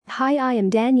Hi, I am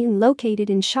Daniel,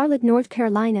 located in Charlotte, North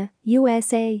Carolina,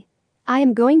 USA. I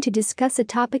am going to discuss a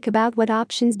topic about what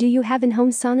options do you have in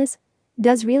home saunas?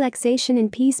 Does relaxation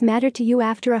and peace matter to you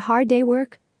after a hard day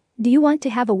work? Do you want to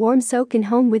have a warm soak in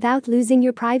home without losing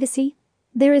your privacy?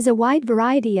 There is a wide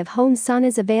variety of home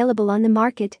saunas available on the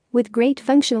market, with great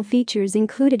functional features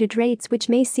included at rates which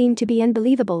may seem to be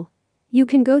unbelievable. You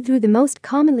can go through the most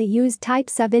commonly used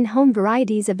types of in-home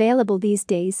varieties available these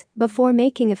days before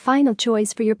making a final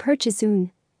choice for your purchase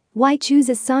soon. Why choose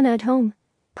a sauna at home?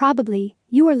 Probably,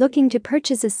 you are looking to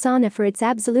purchase a sauna for its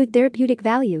absolute therapeutic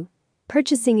value.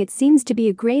 Purchasing it seems to be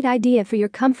a great idea for your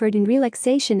comfort and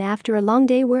relaxation after a long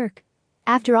day work.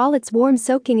 After all, its warm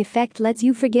soaking effect lets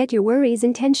you forget your worries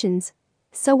and tensions.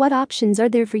 So what options are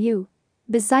there for you?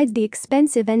 Besides the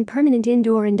expensive and permanent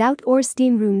indoor and outdoor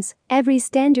steam rooms, every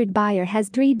standard buyer has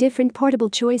 3 different portable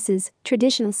choices: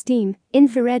 traditional steam,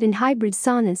 infrared and hybrid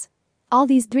saunas. All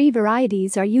these 3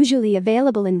 varieties are usually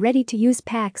available in ready-to-use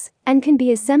packs and can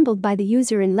be assembled by the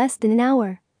user in less than an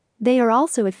hour. They are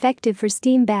also effective for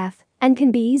steam bath and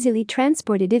can be easily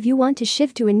transported if you want to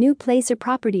shift to a new place or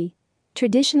property.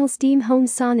 Traditional steam home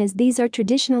saunas. These are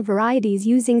traditional varieties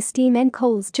using steam and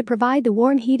coals to provide the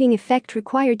warm heating effect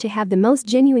required to have the most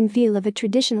genuine feel of a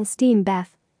traditional steam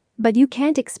bath. But you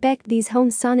can't expect these home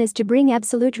saunas to bring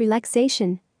absolute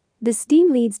relaxation. The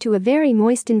steam leads to a very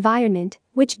moist environment,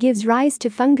 which gives rise to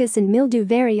fungus and mildew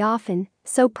very often,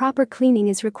 so proper cleaning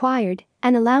is required,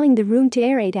 and allowing the room to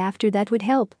aerate after that would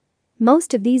help.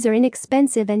 Most of these are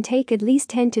inexpensive and take at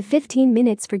least 10 to 15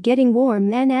 minutes for getting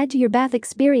warm and add to your bath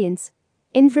experience.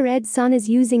 Infrared saunas.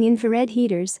 Using infrared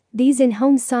heaters, these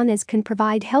in-home saunas can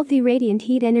provide healthy radiant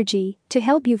heat energy to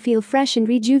help you feel fresh and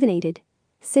rejuvenated.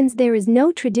 Since there is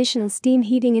no traditional steam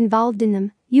heating involved in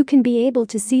them, you can be able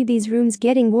to see these rooms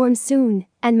getting warm soon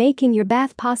and making your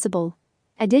bath possible.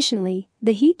 Additionally,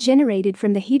 the heat generated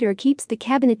from the heater keeps the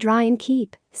cabinet dry and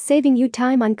saving you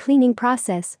time on cleaning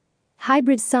process.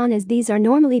 Hybrid saunas. These are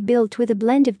normally built with a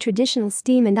blend of traditional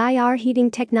steam and IR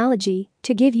heating technology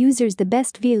to give users the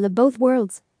best feel of both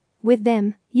worlds. With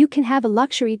them, you can have a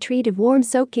luxury treat of warm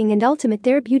soaking and ultimate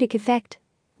therapeutic effect.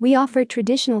 We offer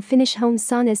traditional Finnish home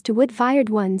saunas to wood-fired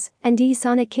ones and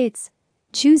e-sauna kits.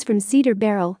 Choose from cedar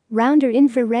barrel, round or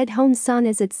infrared home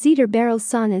saunas at Cedar Barrel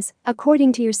Saunas,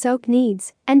 according to your soak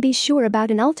needs, and be sure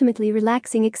about an ultimately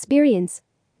relaxing experience.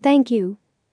 Thank you.